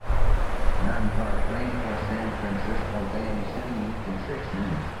Hi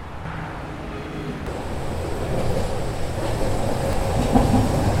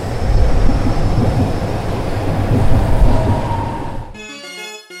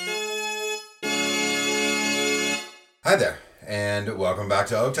there, and welcome back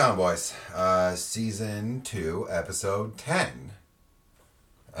to Oaktown Boys, Season 2, Episode 10.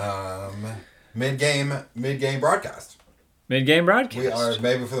 Mid-game broadcast. Mid-game broadcast. We are,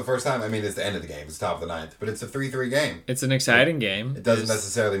 maybe for the first time, I mean, it's the end of the game, it's top of the ninth, but it's a 3-3 game. It's an exciting game. It doesn't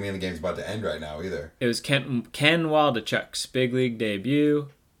necessarily mean the game's about to end right now, either. It was Ken Waldichuk's big league debut.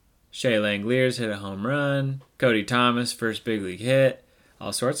 Shea Langeliers hit a home run. Cody Thomas, first big league hit.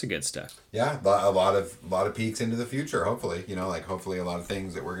 All sorts of good stuff. Yeah, a lot of peeks into the future, hopefully. Hopefully a lot of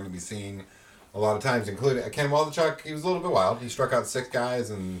things that we're going to be seeing a lot of times, including Ken Waldichuk. He was a little bit wild. He struck out 6 guys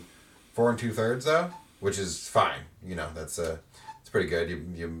in 4 2/3, though, which is fine. It's pretty good.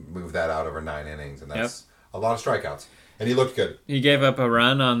 You move that out over 9 innings, and that's a lot of strikeouts. And he looked good. He gave up a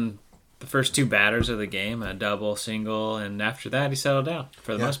run on the first 2 batters of the game, a double, single, and after that he settled down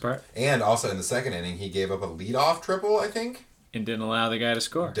for the most part. And also in the second inning, he gave up a leadoff triple, I think. And didn't allow the guy to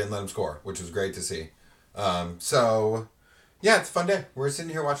score. Didn't let him score, which was great to see. So, yeah, it's a fun day. We're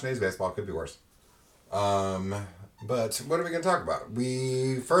sitting here watching A's baseball. Could be worse. But what are we going to talk about?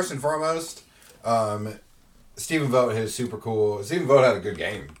 First and foremost, Stephen Vogt is super cool. Stephen Vogt had a good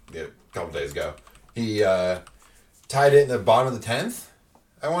game a couple days ago. He tied it in the bottom of the 10th,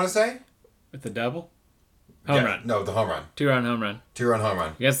 I want to say. With the double? Home run. No, the home run. 2-run home run. 2-run home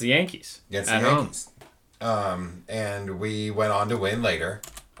run. Against the Yankees. Against the Yankees. And we went on to win later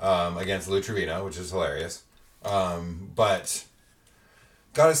against Lou Trevino, which is hilarious. But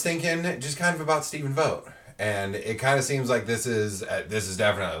got us thinking just kind of about Stephen Vogt. And it kind of seems like this is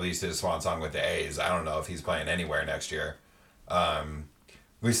definitely at least his swan song with the A's. I don't know if he's playing anywhere next year.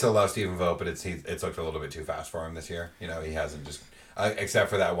 We still love Stephen Vogt, but it's looked a little bit too fast for him this year. He hasn't just except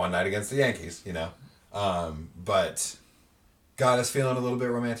for that one night against the Yankees. But got us feeling a little bit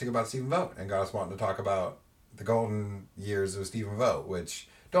romantic about Stephen Vogt and got us wanting to talk about the golden years of Stephen Vogt, which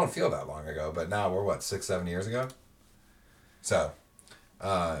don't feel that long ago, but now we're 6-7 years ago. So,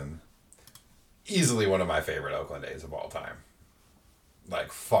 easily one of my favorite Oakland A's of all time,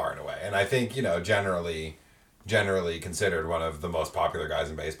 far and away. And I think generally considered one of the most popular guys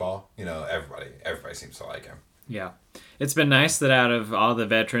in baseball. Everybody seems to like him. Yeah. It's been nice that out of all the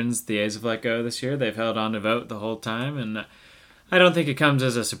veterans the A's have let go this year, they've held on to Vogt the whole time, and I don't think it comes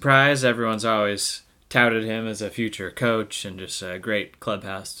as a surprise. Everyone's always touted him as a future coach and just a great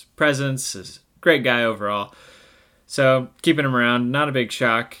clubhouse presence, is a great guy overall. So keeping him around, not a big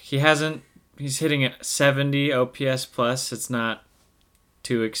shock. He's hitting at 70 OPS plus. It's not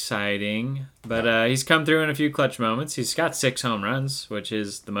too exciting, but he's come through in a few clutch moments. He's got 6 home runs, which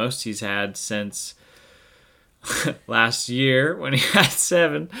is the most he's had since last year when he had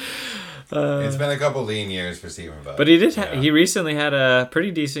 7. It's been a couple lean years for Stephen Vogt. But he did. He recently had a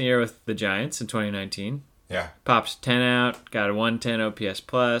pretty decent year with the Giants in 2019. Yeah. Popped 10 out, got a 110 OPS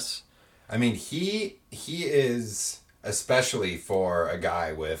plus. I mean, he is, especially for a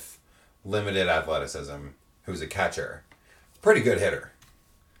guy with limited athleticism who's a catcher, pretty good hitter.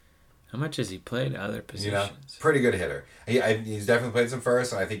 How much has he played other positions? Pretty good hitter. He's definitely played some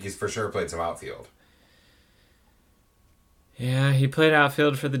first, and I think he's for sure played some outfield. Yeah, he played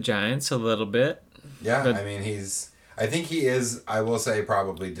outfield for the Giants a little bit. Yeah, I mean, I think he is, I will say,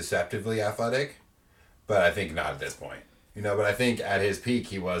 probably deceptively athletic, but I think not at this point. But I think at his peak,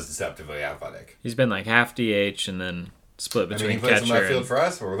 he was deceptively athletic. He's been half DH and then split between catcher. He played some left field for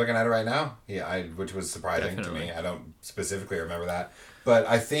us. We're looking at it right now. Which was surprising to me. I don't specifically remember that. But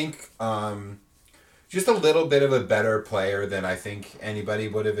I think just a little bit of a better player than I think anybody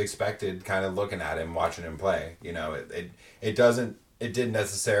would have expected, kind of looking at him, watching him play. It didn't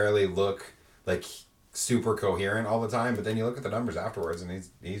necessarily look like super coherent all the time, but then you look at the numbers afterwards and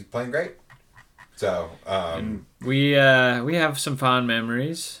he's playing great. So we have some fond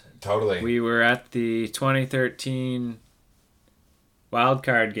memories. Totally. We were at the 2013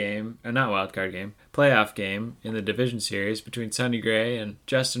 playoff game in the division series between Sonny Gray and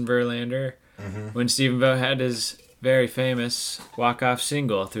Justin Verlander, when Stephen Vogt had his very famous walk-off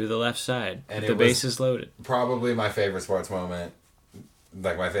single through the left side with the bases loaded. Probably my favorite sports moment,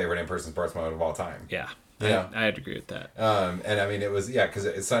 my favorite in-person sports moment of all time. Yeah, I'd agree with that. And I mean, it was, because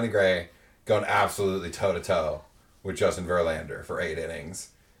it's Sonny Gray going absolutely toe-to-toe with Justin Verlander for 8 innings.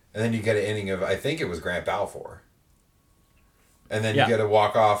 And then you get an inning of, I think it was Grant Balfour. And then you get a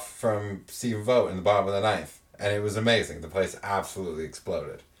walk-off from Stephen Vogt in the bottom of the 9th. And it was amazing. The place absolutely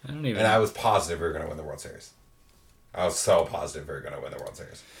exploded. I was positive we were going to win the World Series. I was so positive we were going to win the World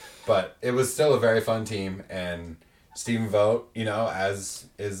Series. But it was still a very fun team, and Stephen Vogt, as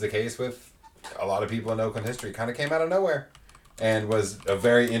is the case with a lot of people in Oakland history, kind of came out of nowhere and was a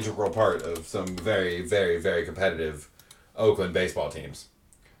very integral part of some very, very, very competitive Oakland baseball teams.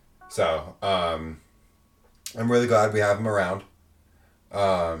 So, I'm really glad we have him around.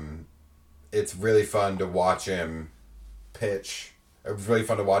 It's really fun to watch him pitch. It was really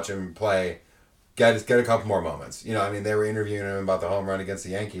fun to watch him play. Get a couple more moments. They were interviewing him about the home run against the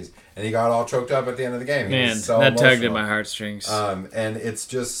Yankees, and he got all choked up at the end of the game. Man, that tugged at my heartstrings. And it's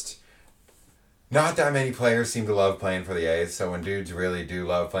just not that many players seem to love playing for the A's. So when dudes really do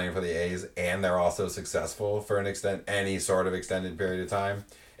love playing for the A's, and they're also successful for any sort of extended period of time,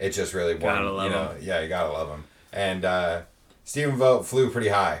 it just really gotta love him. Yeah, you gotta love him. And Stephen Vogt flew pretty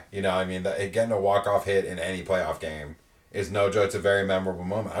high. Getting a walk-off hit in any playoff game is no joke. It's a very memorable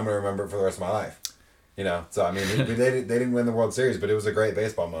moment. I'm going to remember it for the rest of my life. So, they didn't win the World Series, but it was a great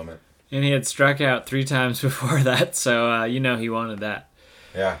baseball moment. And he had struck out 3 times before that, so, he wanted that.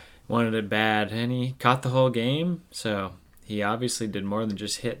 Yeah. Wanted it bad, and he caught the whole game, so he obviously did more than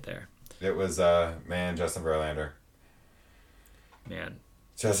just hit there. It was, Justin Verlander. Man.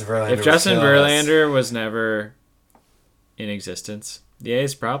 Justin Verlander. If Justin Verlander was never in existence, the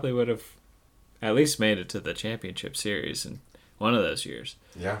A's probably would have at least made it to the championship series in one of those years.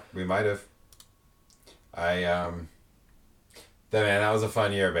 Yeah, we might have. That was a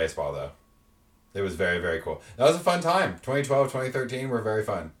fun year of baseball, though. It was very, very cool. That was a fun time. 2012, 2013 were very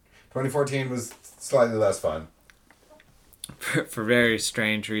fun. 2014 was slightly less fun. For very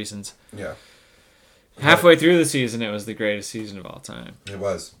strange reasons. Yeah. Halfway through the season, it was the greatest season of all time. It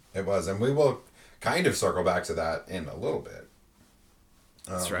was. And we will kind of circle back to that in a little bit.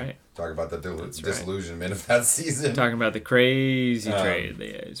 That's right. Talk about the disillusionment of that season. Talking about the crazy trade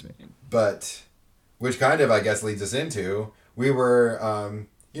the A's made. But, which kind of, I guess, leads us into, we were,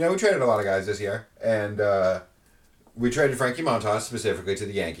 we traded a lot of guys this year. And we traded Frankie Montas specifically to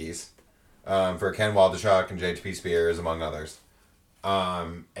the Yankees for Ken Waldichuk and J.P. Spears, among others.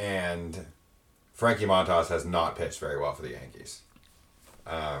 And Frankie Montas has not pitched very well for the Yankees.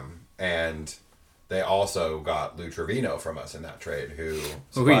 And they also got Lou Trevino from us in that trade, who,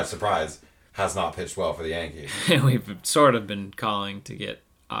 surprise, has not pitched well for the Yankees. We've sort of been calling to get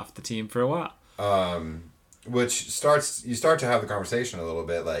off the team for a while. Which you start to have the conversation a little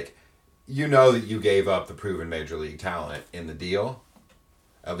bit, like, that you gave up the proven major league talent in the deal,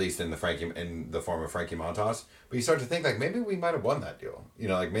 at least in the form of Frankie Montas. But you start to think, like, maybe we might have won that deal.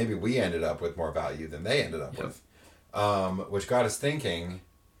 Maybe we ended up with more value than they ended up with. Which got us thinking,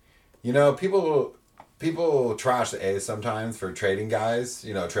 people trash the A's sometimes for trading guys,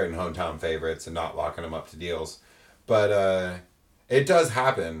 trading hometown favorites and not locking them up to deals. But it does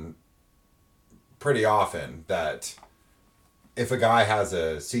happen pretty often that if a guy has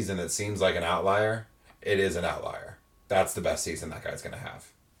a season that seems like an outlier, it is an outlier. That's the best season that guy's going to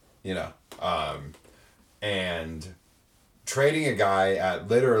have. And trading a guy at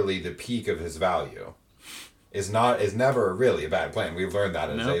literally the peak of his value is never really a bad plan. We've learned that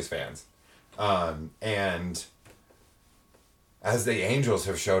as A's fans. And as the Angels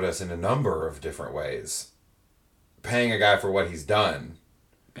have showed us in a number of different ways, paying a guy for what he's done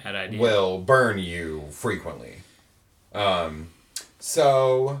bad idea. Will burn you frequently.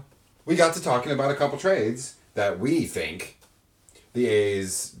 So we got to talking about a couple trades that we think the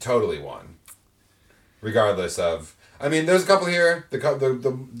A's totally won. Regardless of... there's a couple here.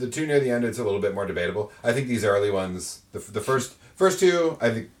 The two near the end, it's a little bit more debatable. I think these early ones, the first two,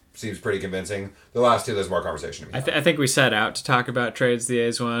 I think seems pretty convincing. The last two, there's more conversation to be had. I think we set out to talk about trades the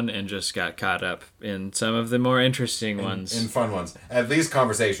A's won and just got caught up in some of the more interesting ones. In fun ones. At least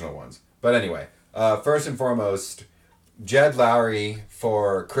conversational ones. But anyway, first and foremost, Jed Lowry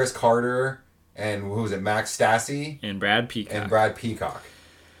for Chris Carter and who was it, Max Stassi? And Brad Peacock.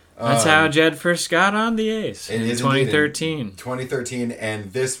 That's how Jed first got on the A's in 2013. 2013,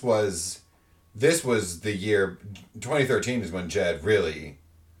 and this was the year. 2013 is when Jed really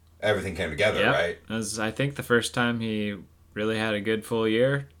everything came together, right? It was, I think, the first time he really had a good full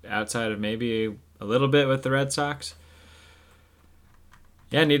year, outside of maybe a little bit with the Red Sox.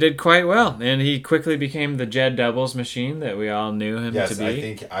 Yeah, and he did quite well, and he quickly became the Jed doubles machine that we all knew him to be. I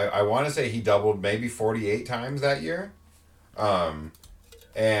think I want to say he doubled maybe 48 times that year.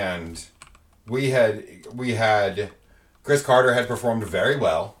 And we had Chris Carter had performed very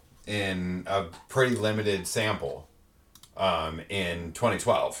well in a pretty limited sample in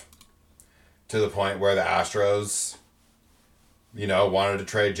 2012 to the point where the Astros wanted to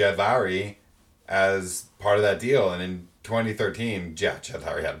trade Jed Lowry as part of that deal, and in 2013 Jed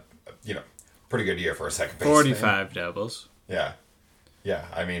Lowry had pretty good year for a second baseman. 45 doubles. Yeah. Yeah,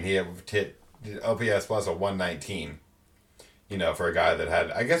 I mean, he hit OPS plus a 119. For a guy that had,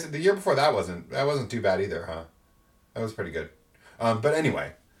 I guess the year before that wasn't too bad either, huh? That was pretty good. But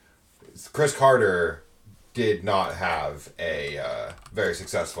anyway, Chris Carter did not have a very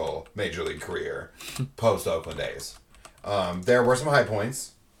successful major league career post Oakland A's. There were some high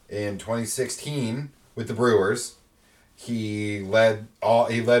points in 2016 with the Brewers. He led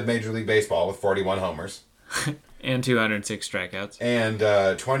Major League Baseball with 41 homers. And 206 strikeouts. And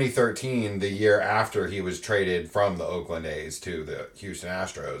 2013, the year after he was traded from the Oakland A's to the Houston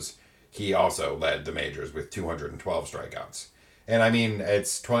Astros, he also led the majors with 212 strikeouts. And I mean, in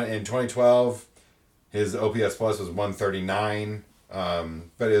 2012, his OPS plus was 139,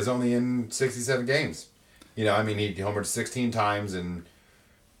 but it was only in 67 games. He homered 16 times in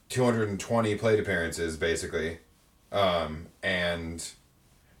 220 plate appearances, basically. And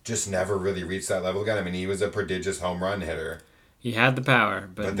just never really reached that level again. I mean, he was a prodigious home run hitter. He had the power,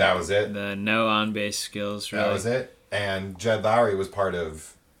 but that was it. The no on-base skills, really. That was it. And Jed Lowrie was part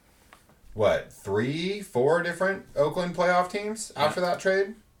of, 3-4 different Oakland playoff teams after that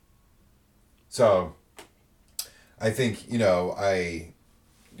trade? So, I think, Jed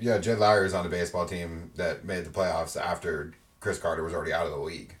Lowrie was on a baseball team that made the playoffs after Chris Carter was already out of the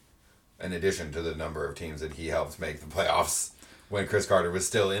league, in addition to the number of teams that he helped make the playoffs when Chris Carter was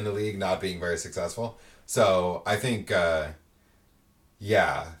still in the league, not being very successful. So I think,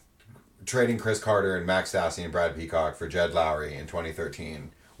 trading Chris Carter and Max Stassi and Brad Peacock for Jed Lowrie in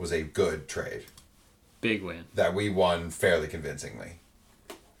 2013 was a good trade. Big win. That we won fairly convincingly.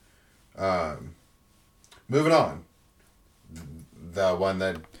 Moving on. The one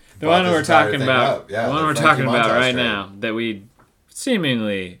we're talking about. Yeah, the one we're talking about right now that we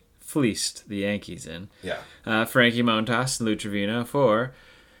seemingly fleeced the Yankees in. Yeah. Frankie Montas and Lou Trevino for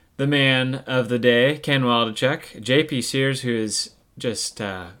the man of the day, Ken Waldichuk. J.P. Sears, who is just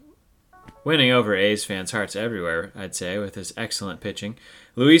winning over A's fans' hearts everywhere, I'd say, with his excellent pitching.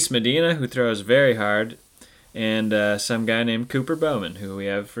 Luis Medina, who throws very hard. And some guy named Cooper Bowman, who we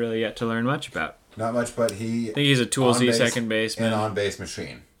have really yet to learn much about. Not much, but I think he's a toolsy second baseman. An on-base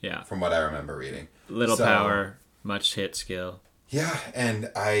machine. Yeah. From what I remember reading. Little power, much hit skill. Yeah,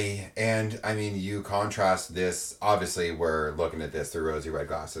 and I mean, you contrast this. Obviously, we're looking at this through rosy red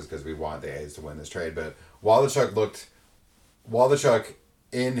glasses because we want the A's to win this trade. But Waldichuk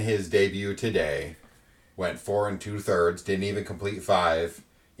in his debut today went 4 2/3, didn't even complete 5.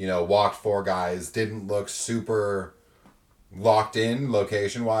 Walked 4 guys, didn't look super locked in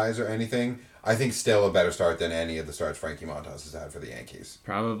location wise or anything. I think still a better start than any of the starts Frankie Montas has had for the Yankees.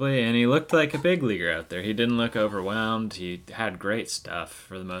 Probably, and he looked like a big leaguer out there. He didn't look overwhelmed. He had great stuff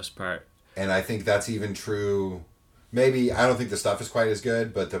for the most part. And I think that's even true. Maybe, I don't think the stuff is quite as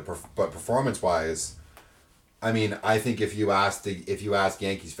good, but performance-wise, I mean, I think if you ask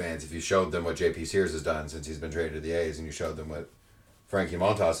Yankees fans, if you showed them what J.P. Sears has done since he's been traded to the A's, and you showed them what Frankie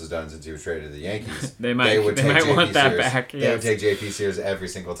Montas has done since he was traded to the Yankees, they might want that back. They would take J.P. Sears every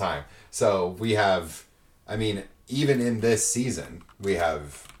single time. So we have, I mean, even in this season, we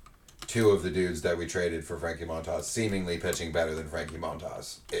have 2 of the dudes that we traded for Frankie Montas seemingly pitching better than Frankie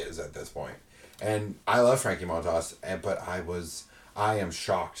Montas is at this point. And I love Frankie Montas, but I am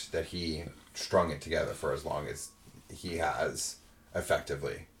shocked that he strung it together for as long as he has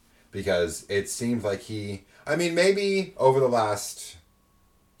effectively. Because it seemed like maybe over the last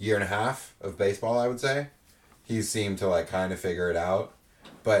year and a half of baseball, I would say, he seemed to kind of figure it out.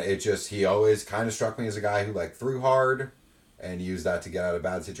 But he always kind of struck me as a guy who threw hard and used that to get out of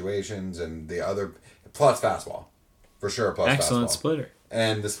bad situations, and the other plus fastball, for sure, plus excellent fastball. Splitter.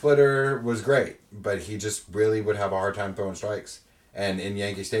 And the splitter was great, but he just really would have a hard time throwing strikes. And in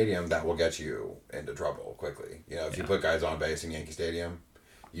Yankee Stadium, that will get you into trouble quickly. If you put guys on base in Yankee Stadium,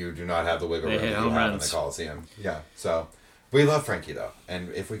 you do not have the wiggle room that you have in the Coliseum. Yeah, so we love Frankie though,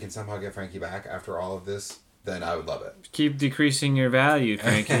 and if we can somehow get Frankie back after all of this, then I would love it. Keep decreasing your value,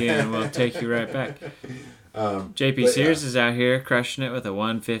 Frankie, and we'll take you right back. J.P. Sears is out here crushing it with a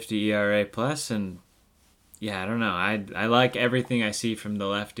 1.50 ERA plus, and I don't know. I like everything I see from the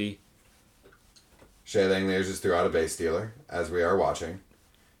lefty. Shea Langeliers just threw out a base stealer, as we are watching.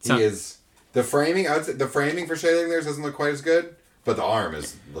 He is the framing. I would say the framing for Shea Langeliers doesn't look quite as good, but the arm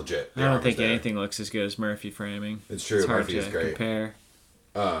is legit. I don't think anything looks as good as Murphy framing. It's true. Murphy is great. Compare.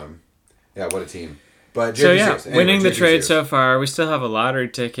 What a team. But winning the trade so far, we still have a lottery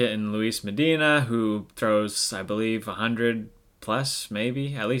ticket in Luis Medina, who throws, I believe, 100 plus,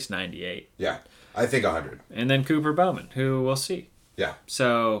 maybe, at least 98. Yeah, I think 100. And then Cooper Bowman, who we'll see. Yeah.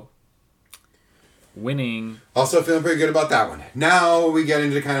 So, winning. Also feeling pretty good about that one. Now we get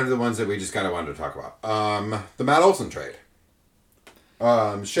into kind of the ones that we just kind of wanted to talk about. The Matt Olson trade.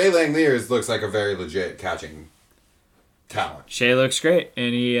 Shea Langeliers looks like a very legit catching talent. Shea looks great,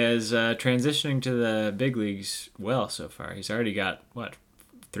 and he is transitioning to the big leagues well so far. He's already got,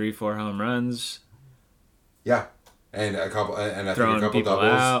 3-4 home runs. Yeah. And a couple, and I think Throwing a couple people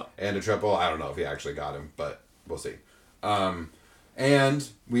doubles out. and a triple. I don't know if he actually got him, but we'll see. And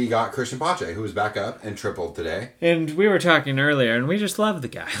we got Christian Pache, who was back up and tripled today. And we were talking earlier, and we just love the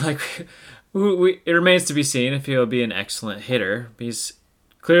guy. Like, it remains to be seen if he'll be an excellent hitter. He's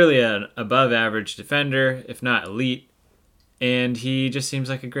clearly an above-average defender, if not elite, and he just seems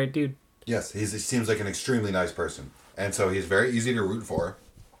like a great dude. Yes, he seems like an extremely nice person. And so he's very easy to root for.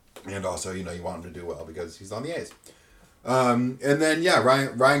 And also, you want him to do well because he's on the A's. And then,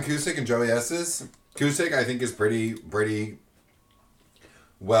 Ryan Cusick and Joey Estes. Cusick, I think, is pretty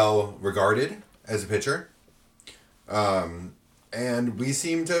well regarded as a pitcher. And we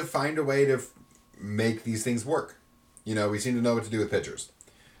seem to find a way to make these things work. We seem to know what to do with pitchers.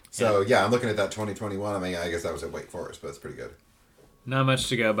 So, I'm looking at that 2021. I mean, I guess that was at Wake Forest, but it's pretty good. Not much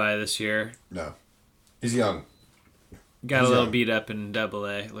to go by this year. No. He's young. Got a little beat up in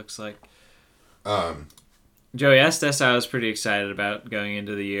AA, looks like. Joey Estes, I was pretty excited about going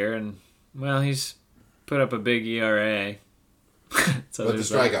into the year, and, he's put up a big ERA. So but the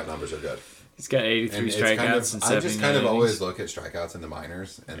strikeout numbers are good. He's got 83 strikeouts and 70 I just kind of innings. always look at strikeouts in the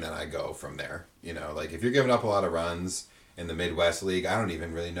minors, and then I go from there. Like if you're giving up a lot of runs in the Midwest League, I don't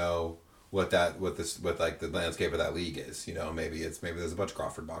even really know what the landscape of that league is. Maybe there's a bunch of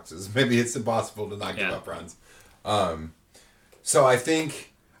Crawford boxes. Maybe it's impossible to not give up runs. So I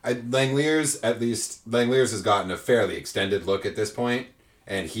think Langeliers has gotten a fairly extended look at this point,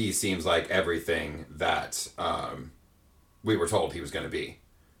 and he seems like everything that we were told he was going to be.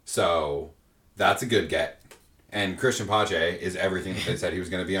 So that's a good get. And Christian Pache is everything that they said he was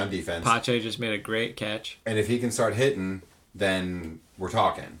going to be on defense. Pache just made a great catch. And if he can start hitting, then we're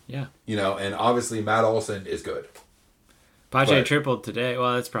talking. Yeah. And obviously Matt Olson is good. Pache tripled today.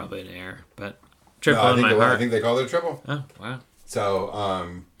 Well, that's probably an error, but triple in my heart. I think they called it a triple. Oh, wow.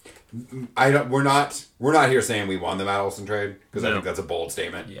 So, we're not here saying we won the Matt Olson trade, because I think that's a bold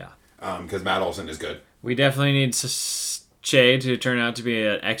statement. Yeah. Because Matt Olson is good. We definitely need Shea to turn out to be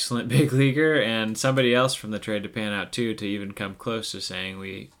an excellent big leaguer, and somebody else from the trade to pan out too, to even come close to saying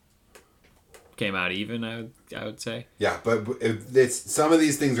we came out even. I would say. Yeah, but it's some of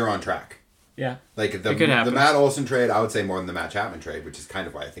these things are on track. Yeah, like the Matt Olson trade, I would say more than the Matt Chapman trade, which is kind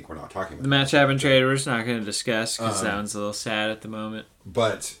of why I think we're not talking about the Matt Chapman trade. We're just not going to discuss because that one's a little sad at the moment.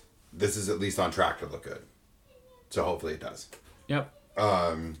 But this is at least on track to look good, so hopefully it does. Yep.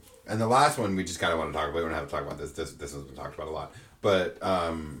 And the last one we just kind of want to talk about. We don't have to talk about this. This has been talked about a lot. But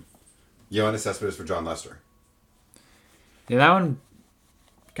Yoenis Cespedes for John Lester. Yeah, that one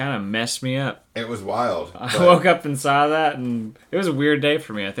kind of messed me up. It was wild. I woke up and saw that, and it was a weird day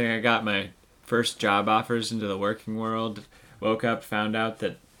for me. I think I got my first job offers into the working world. Woke up, found out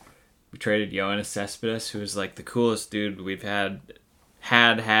that we traded Yoenis Cespedes, who was like the coolest dude we've had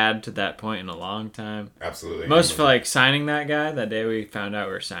to that point in a long time. Absolutely. Most for like signing that guy that day we found out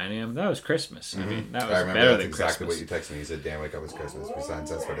we were signing him. That was Christmas. Mm-hmm. I mean, that was better than exactly Christmas. What you texted me. You said, "Damn, wake up, it's Christmas." We signed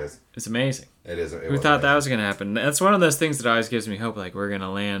Cespedes. It's amazing. It is. Who thought that was going to happen? That's one of those things that always gives me hope. Like we're going to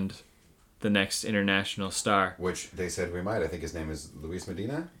land the next international star. Which they said we might. I think his name is Luis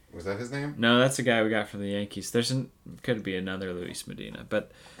Medina. Was that his name? No, that's the guy we got from the Yankees. Could be another Luis Medina,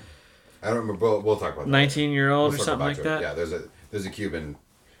 but I don't remember. We'll talk about that. 19-year-old or something like that. Yeah, there's a Cuban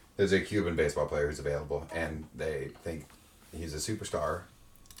baseball player who's available, and they think he's a superstar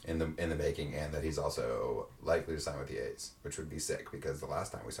in the making, and that he's also likely to sign with the A's, which would be sick because the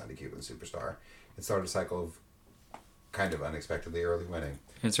last time we signed a Cuban superstar, it started a cycle of kind of unexpectedly early winning.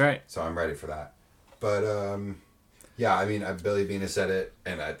 That's right. So I'm ready for that. But yeah, I mean, Billy Beane has said it,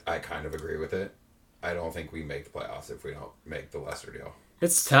 and I kind of agree with it. I don't think we make the playoffs if we don't make the Lester deal.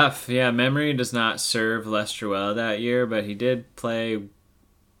 It's tough. Yeah, memory does not serve Lester well that year, but he did play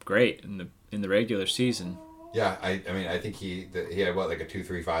great in the regular season. Yeah, I mean, I think he had like a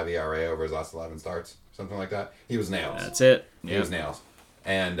 2.35 ERA over his last 11 starts, something like that. He was nails. That's it. He was nails,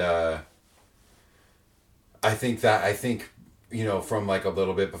 and I think from like a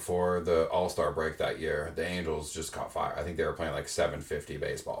little bit before the All-Star break that year, the Angels just caught fire. I think they were playing like 750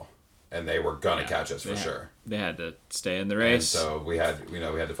 baseball, and they were gonna catch us for sure. They had to stay in the race. And so we had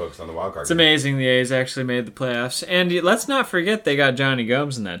to focus on the wild card. It's amazing the A's actually made the playoffs, and let's not forget they got Johnny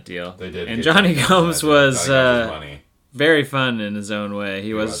Gomes in that deal. They did, and Johnny Gomes was very fun in his own way.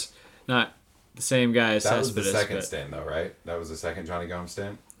 He was not the same guy as Cespedes. That was the second stint, though, right? That was the second Johnny Gomes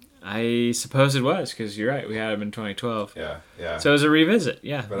stint. I suppose it was, because you're right. We had him in 2012. Yeah. So it was a revisit.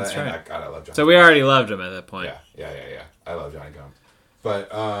 Yeah, but that's right. God, I love Johnny. So we already loved him at that point. Yeah. I love Johnny Gomes.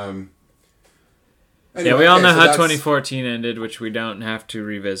 But Yeah, we all know how 2014 ended, which we don't have to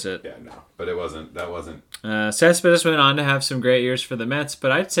revisit. Yeah, no, but that wasn't. Cespedes went on to have some great years for the Mets,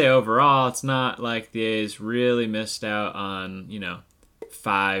 but I'd say overall, it's not like the A's really missed out on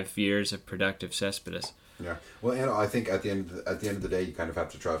 5 years of productive Cespedes. Yeah, well, and I think at the end of the day, you kind of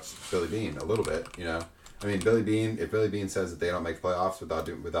have to trust Billy Beane a little bit. I mean, Billy Beane. If Billy Beane says that they don't make the playoffs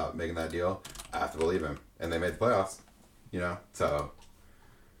without making that deal, I have to believe him, and they made the playoffs. So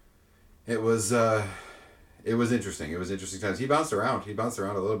it was interesting. It was interesting times. He bounced around. He bounced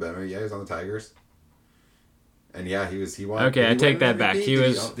around a little bit. I mean, yeah, he was on the Tigers. And yeah, he won. Okay, I take that back.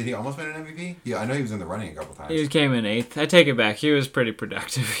 Did he almost win an MVP? Yeah, I know he was in the running a couple times. He came in 8th. I take it back. He was pretty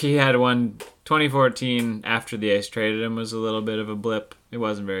productive. He had one 2014 after the A's traded him was a little bit of a blip. It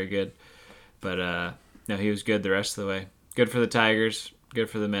wasn't very good. But no, he was good the rest of the way. Good for the Tigers. Good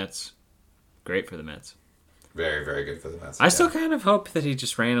for the Mets. Great for the Mets. Very, very good for the Mets. I still kind of hope that he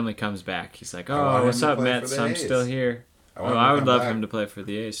just randomly comes back. He's like, oh, what's up, Mets? I'm still here. I would love him to play for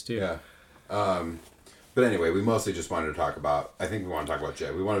the A's, too. Yeah. But anyway, we mostly just wanted to talk about, I think we want to talk about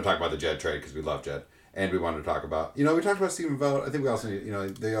Jed. We want to talk about the Jed trade because we love Jed. And we wanted to talk about, we talked about Stephen Vogt. I think we also need,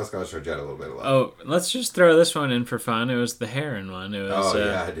 they also got to show Jed a little bit of love. Oh, let's just throw this one in for fun. It was the Heron one. It was,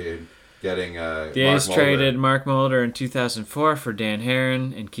 yeah, dude. Getting the A's traded Mark Mulder in 2004 for Dan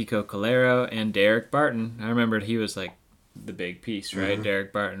Heron and Kiko Calero and Derek Barton. I remembered he was like the big piece, right? Mm-hmm.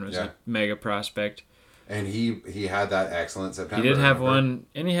 Derek Barton was a mega prospect. And he had that excellent September. He did have one,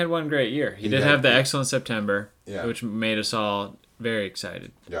 and he had one great year. He did have the excellent September, which made us all very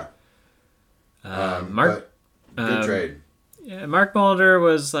excited. Yeah. Mark, good trade. Yeah, Mark Mulder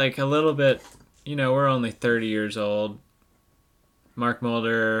was like a little bit, we're only 30 years old. Mark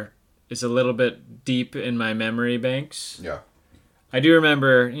Mulder is a little bit deep in my memory banks. Yeah. I do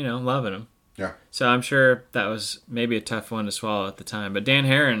remember, loving him. Yeah. So I'm sure that was maybe a tough one to swallow at the time. But Dan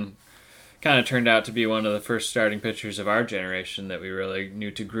Heron kind of turned out to be one of the first starting pitchers of our generation that we really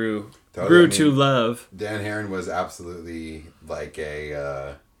knew to grew to love. Dan Heron was absolutely like he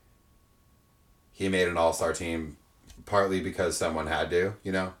made an all-star team partly because someone had to,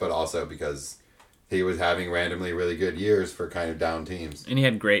 but also because he was having randomly really good years for kind of down teams. And he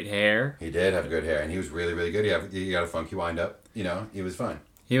had great hair. He did have good hair, and he was really, really good. He got a funky wind-up. He was fun.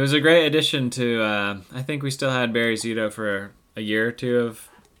 He was a great addition to, I think we still had Barry Zito for a year or two of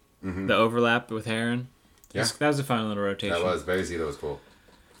the overlap with Heron. Yeah. That was a fun little rotation. That was. Barry Zito was cool.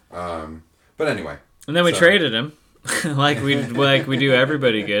 But anyway. And then we traded him, like we do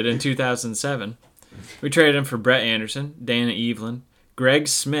everybody good, in 2007. We traded him for Brett Anderson, Dana Evelyn, Greg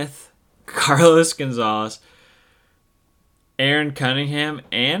Smith, Carlos Gonzalez, Aaron Cunningham,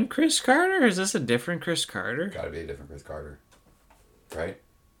 and Chris Carter? Is this a different Chris Carter? Gotta be a different Chris Carter. Right?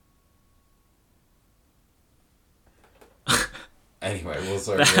 Anyway, we'll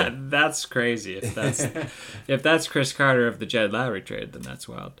start. That's crazy. If that's Chris Carter of the Jed Lowry trade, then that's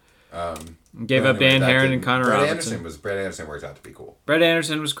wild. Gave up Dan Heron and Connor Robinson. Brett Anderson worked out to be cool. Brett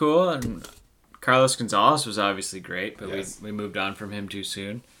Anderson was cool, and Carlos Gonzalez was obviously great, but we moved on from him too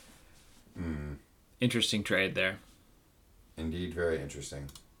soon. Interesting trade there. Indeed, very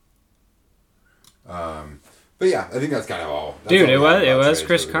interesting. But yeah, I think that's kind of all. Dude, it was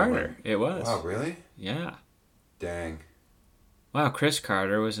Chris Carter. It was. Wow, really? Yeah. Dang. Wow, Chris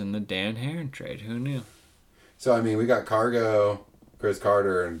Carter was in the Dan Heron trade. Who knew? So, I mean, we got Cargo, Chris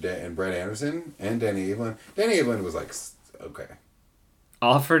Carter, and Brett Anderson, and Danny Evelyn. Danny Evelyn was like, okay.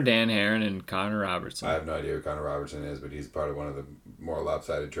 All for Dan Heron and Connor Robertson. I have no idea who Connor Robertson is, but he's part of one of the more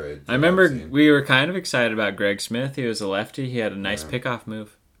lopsided trades. I remember we were kind of excited about Greg Smith. He was a lefty. He had a nice pickoff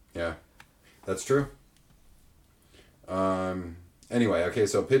move. Yeah, that's true. Anyway, okay,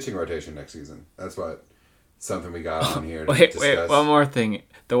 so pitching rotation next season. That's something we got on here to discuss. Wait, one more thing.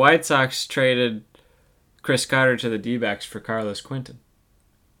 The White Sox traded Chris Carter to the D-backs for Carlos Quentin.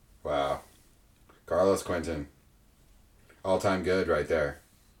 Wow. Carlos Quentin. All-time good right there.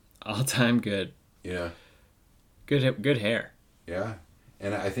 All-time good. Yeah. Good hair. Yeah.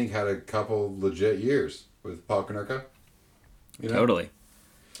 And I think had a couple legit years with Paul Konerko. Totally.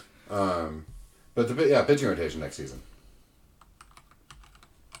 But pitching rotation next season.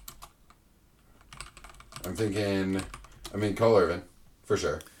 I'm thinking, Cole Irvin, for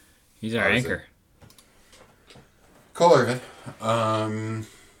sure. He's our anchor. Cole Irvin.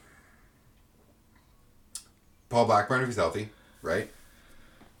 Paul Blackburn if he's healthy, right?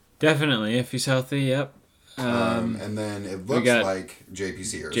 Definitely, if he's healthy, yep. And then it looks like J.P.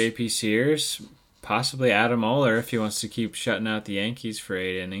 Sears. J.P. Sears, possibly Adam Oller if he wants to keep shutting out the Yankees for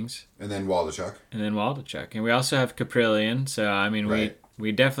 8 innings. And then Waldichuk. And we also have Caprillion, so, right.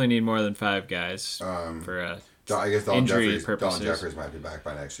 we definitely need more than 5 guys for I guess injury Dalton purposes. Jeffries might be back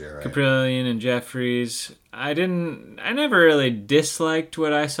by next year, right? Caprillion and Jeffries. I never really disliked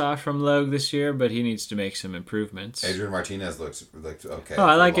what I saw from Logue this year, but he needs to make some improvements. Adrian Martinez looked okay. Oh,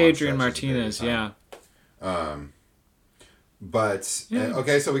 I like Adrian Martinez, yeah. But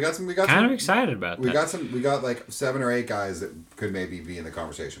okay, so we got kind of excited about that. We got like 7 or 8 guys that could maybe be in the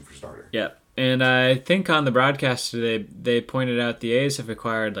conversation for starter. Yep. And I think on the broadcast today, they pointed out the A's have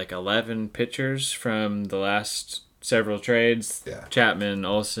acquired like 11 pitchers from the last several trades. Yeah. Chapman,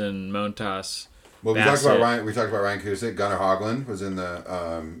 Olsen, Montas. Well, we Bassett. talked about Ryan Cusick. Gunnar Hoglund was in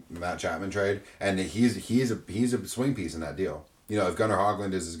the Matt Chapman trade, and he's a swing piece in that deal. You know, if Gunnar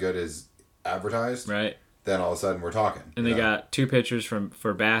Hoglund is as good as advertised, Right. then all of a sudden we're talking. And they got 2 pitchers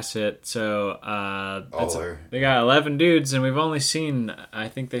for Bassett, so they got 11 dudes, and we've only seen, I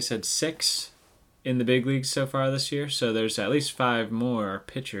think they said 6 in the big leagues so far this year. So there's at least 5 more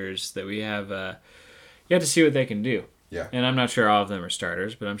pitchers that we have. You have to see what they can do. Yeah. And I'm not sure all of them are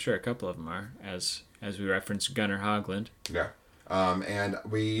starters, but I'm sure a couple of them are, as we referenced Gunnar Hoglund. Yeah. And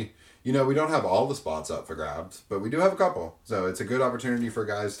we don't have all the spots up for grabs, but we do have a couple. So it's a good opportunity for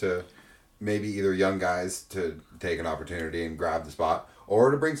guys to, maybe either young guys to take an opportunity and grab the spot, or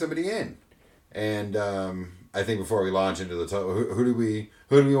to bring somebody in. And I think before we launch into the who do we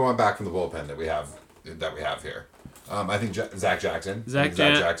want back from the bullpen that we have here? I think Zach Jackson. Zach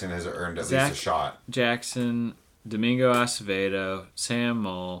Jackson has earned at least a shot. Jackson, Domingo Acevedo, Sam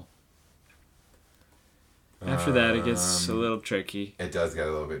Moll. After that, it gets a little tricky. It does get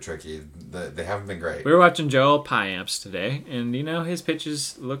a little bit tricky. They haven't been great. We were watching Joel Payamps today, and his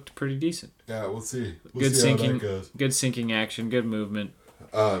pitches looked pretty decent. Yeah, we'll see. Good sinking, good sinking action, good movement.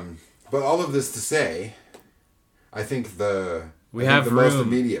 But all of this to say, I think the most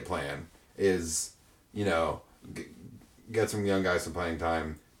immediate plan is, get some young guys some playing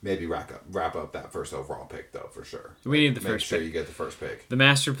time. Maybe wrap up that first overall pick, though, for sure. We need the first pick. Make sure you get the first pick. The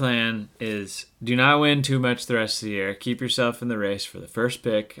master plan is do not win too much the rest of the year. Keep yourself in the race for the first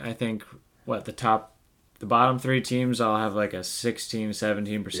pick. I think, the bottom 3 teams all have like a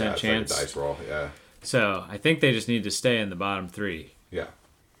 16-17% chance. Like a dice roll, yeah. So I think they just need to stay in the bottom 3. Yeah.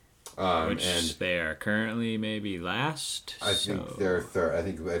 Which they are currently maybe last. I think they're third. I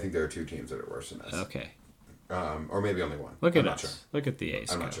think there are 2 teams that are worse than us. Okay. Or maybe only one. Look at I'm us. not sure. Look at the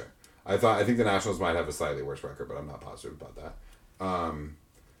A's. I'm not sure. I think the Nationals might have a slightly worse record, but I'm not positive about that.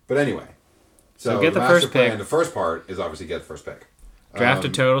 But anyway, so get the first pick. The first part is obviously get the first pick. Draft a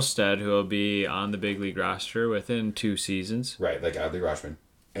total stud who will be on the big league roster within 2 seasons. Right, like Adley Rutschman,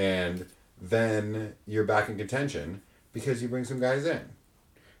 and then you're back in contention because you bring some guys in.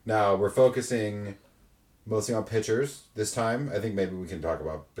 Now we're focusing mostly on pitchers this time. I think maybe we can talk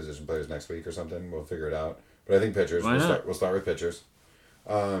about position players next week or something. We'll figure it out. But I think pitchers. Why not? We'll start with pitchers.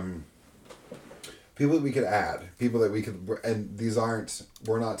 People that we could add. People that we could... And these aren't...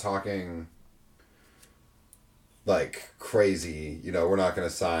 We're not talking like crazy. We're not going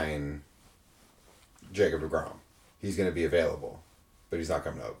to sign Jacob deGrom. He's going to be available. But he's not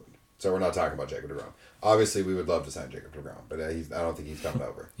coming to Oakland. So we're not talking about Jacob deGrom. Obviously, we would love to sign Jacob deGrom. But I don't think he's coming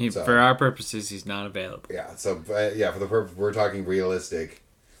over. For our purposes, he's not available. Yeah. So, for the purpose... We're talking realistic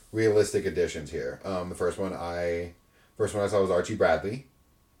additions here. The first one I saw was Archie Bradley.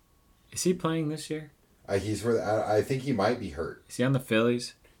 Is he playing this year? I think he might be hurt. Is he on the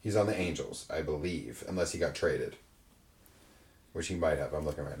Phillies? He's on the Angels, I believe, unless he got traded, which he might have. I'm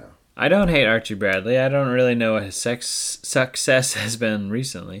looking right now. I don't hate Archie Bradley. I don't really know what his success has been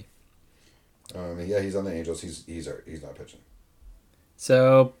recently. He's on the Angels. He's not pitching.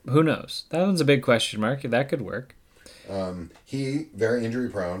 So who knows? That one's a big question mark. That could work. He very injury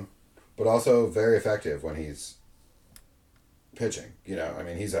prone, but also very effective when he's pitching.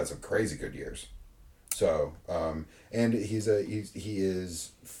 He's had some crazy good years. So, and he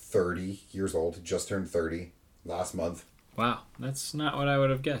is 30 years old. Just turned 30 last month. Wow, that's not what I would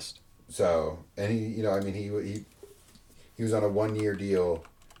have guessed. So, and he was on a 1-year deal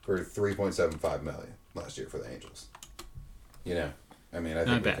for $3.75 million last year for the Angels. I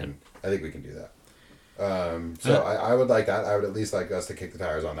think we can do that. I would like that. I would at least like us to kick the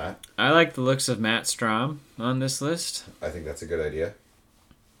tires on that. I like the looks of Matt Strahm on this list. I think that's a good idea.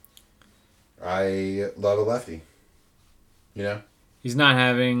 I love a lefty. He's not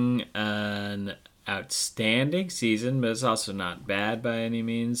having an outstanding season, but it's also not bad by any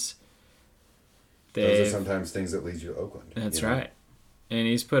means. Those are sometimes things that lead you to Oakland. That's right. And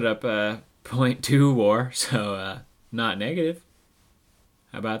he's put up a .2 WAR, so not negative.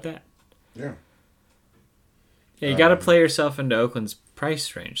 How about that? Yeah. Yeah, you got to play yourself into Oakland's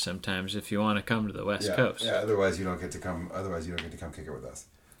price range sometimes if you want to come to the West Coast. Yeah. Otherwise, you don't get to come. Kick it with us.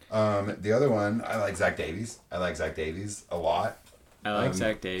 The other one, I like Zach Davies. I like Zach Davies a lot. I like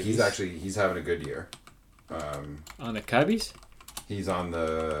Zach Davies. He's having a good year. On the Cubbies? He's on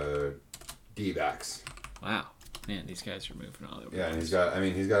the D-backs. Wow. Man, these guys are moving all over. Yeah, and he's got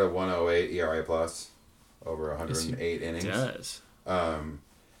a 108 ERA plus over 108 innings. He does.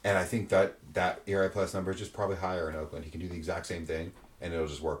 And I think that ERA plus number is just probably higher in Oakland. He can do the exact same thing, and it'll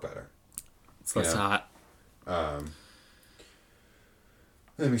just work better. It's less hot. Let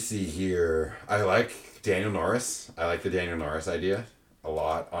me see here. I like Daniel Norris. I like the Daniel Norris idea a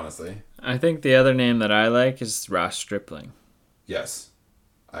lot, honestly. I think the other name that I like is Ross Stripling. Yes,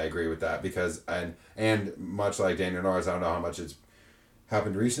 I agree with that because and much like Daniel Norris, I don't know how much it's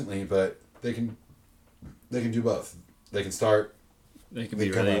happened recently, but they can do both. They can start. They can They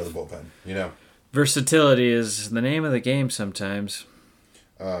be come out relief. of the bullpen. You know. Versatility is the name of the game sometimes.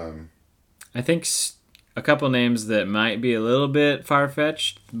 I think a couple names that might be a little bit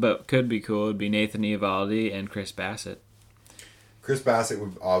far-fetched, but could be cool, would be Nathan Eovaldi and Chris Bassett. Chris Bassett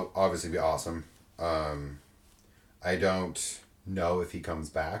would obviously be awesome. I don't know if he comes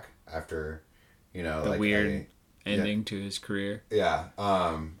back after, The like weird ending to his career. Yeah.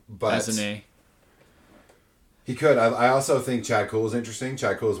 But As an A. he could. I also think Chad Kuhl is interesting.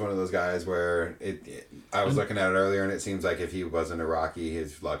 Chad Kuhl is one of those guys where I was looking at it earlier, and it seems like if he wasn't a Rocky,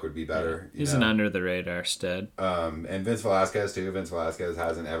 his luck would be better. He's an under-the-radar stud. And Vince Velasquez, too. Vince Velasquez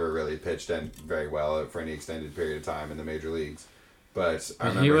hasn't ever really pitched in very well for any extended period of time in the major leagues. But I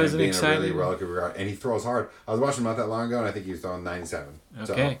remember him being a really relative, and he throws hard. I was watching him not that long ago, and I think he was throwing 97.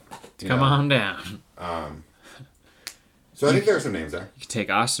 Okay. Come on down. So I think there are some names there. You could take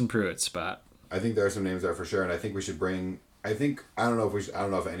Austin Pruitt's spot. I think there are some names there for sure, and I think we should bring. I don't know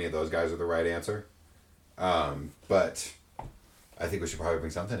if any of those guys are the right answer, but I think we should probably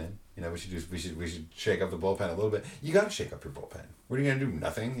bring something in. We should shake up the bullpen a little bit. You got to shake up your bullpen. What are you gonna do?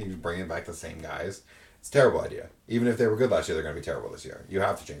 Nothing. You bringing back the same guys. It's a terrible idea. Even if they were good last year, they're gonna be terrible this year. You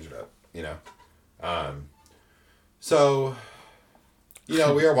have to change it up. So, we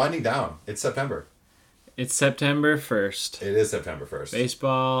are winding down. It's September. It's September 1st. It is September 1st.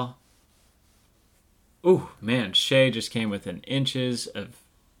 Baseball. Ooh, man, Shea just came within inches of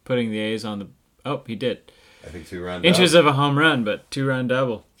putting the A's on the... Oh, he did. I think 2-run inches of a home run, but 2-run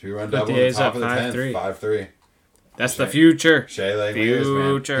double. 2-run Put double. the A's Top up of the 5-3. 5-3. That's the future. Shea Langeliers,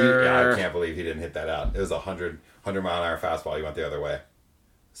 man. Future. I can't believe he didn't hit that out. It was a 100-mile-an-hour fastball. He went the other way.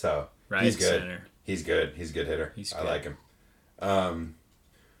 So, he's good. Center. He's good. He's a good hitter. I like him.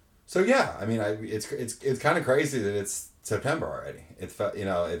 So, yeah. I mean, it's kind of crazy that it's September already. It felt,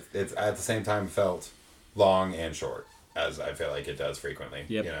 it's at the same time felt long and short, as I feel like it does frequently.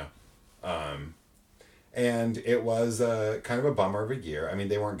 Yep. And it was kind of a bummer of a year. I mean,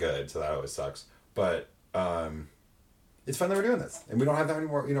 they weren't good, so that always sucks. But it's fun that we're doing this, and we don't have that many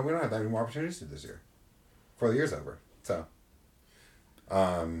more. We don't have that many more opportunities to do this year, before the year's over. So,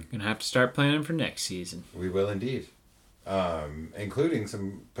 Gonna have to start planning for next season. we will indeed, including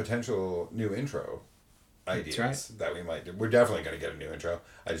some potential new intro ideas that we might do. We're definitely going to get a new intro.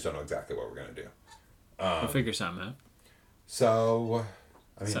 I just don't know exactly what we're going to do. We'll figure something out. So,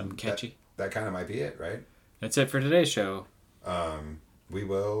 I mean, Something catchy. That kind of might be it, right? That's it for today's show. We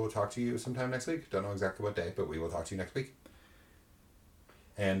will talk to you sometime next week. Don't know exactly what day, but we will talk to you next week.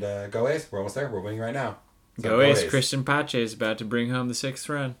 And go A's. We're almost there. We're winning right now. So Go A's. Christian Pache is about to bring home the 6th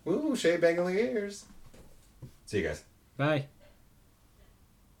run. Ooh, Shea Langeliers. See you guys. Bye.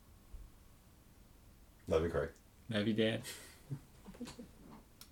 Love you, Craig. Love you, Dad.